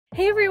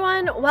Hey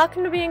everyone,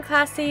 welcome to Being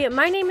Classy.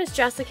 My name is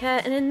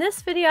Jessica, and in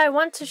this video I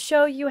want to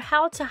show you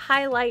how to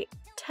highlight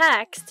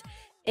text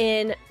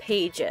in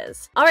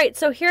Pages. Alright,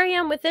 so here I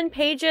am within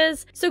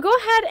Pages. So go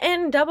ahead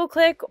and double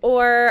click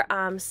or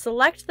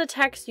select the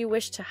text you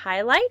wish to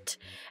highlight.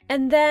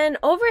 And then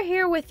over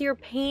here with your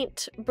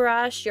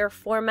paintbrush, your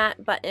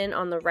format button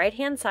on the right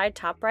hand side,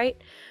 top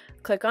right,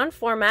 click on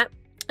format.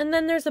 And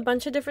then there's a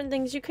bunch of different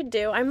things you could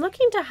do. I'm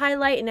looking to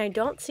highlight and I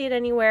don't see it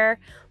anywhere.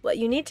 What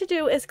you need to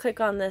do is click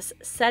on this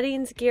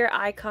settings gear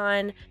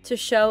icon to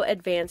show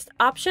advanced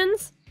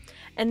options.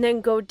 And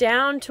then go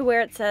down to where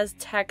it says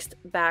text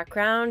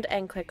background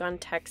and click on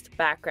text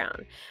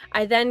background.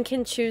 I then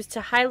can choose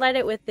to highlight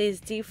it with these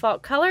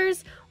default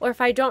colors, or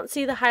if I don't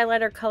see the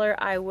highlighter color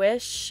I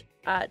wish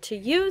to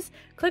use,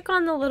 click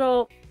on the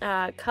little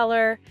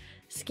color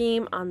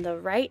scheme on the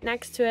right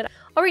next to it.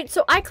 Alright,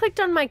 so I clicked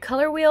on my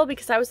color wheel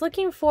because I was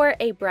looking for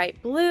a bright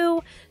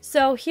blue.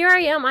 So here I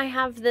am, I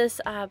have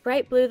this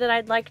bright blue that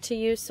I'd like to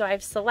use, so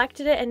I've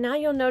selected it, and now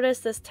you'll notice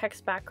this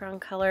text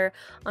background color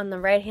on the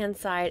right hand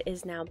side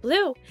is now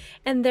blue.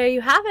 And there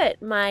you have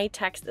it, my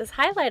text is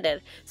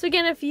highlighted. So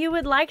again, if you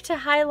would like to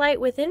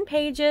highlight within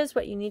Pages,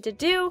 what you need to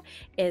do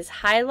is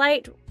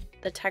highlight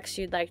the text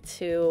you'd like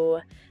to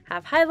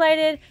have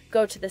highlighted,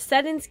 go to the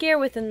settings gear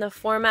within the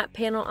format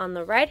panel on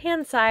the right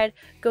hand side,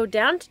 go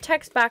down to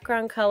text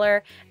background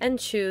color and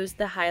choose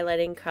the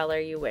highlighting color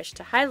you wish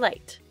to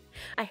highlight.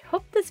 I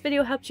hope this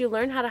video helped you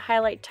learn how to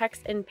highlight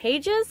text in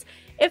Pages.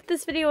 If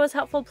this video was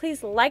helpful,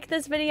 please like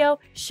this video,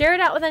 share it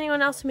out with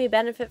anyone else who may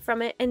benefit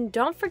from it, and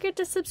don't forget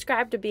to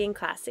subscribe to Being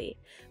Classy.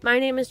 My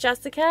name is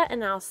Jessica,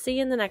 and I'll see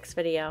you in the next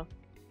video.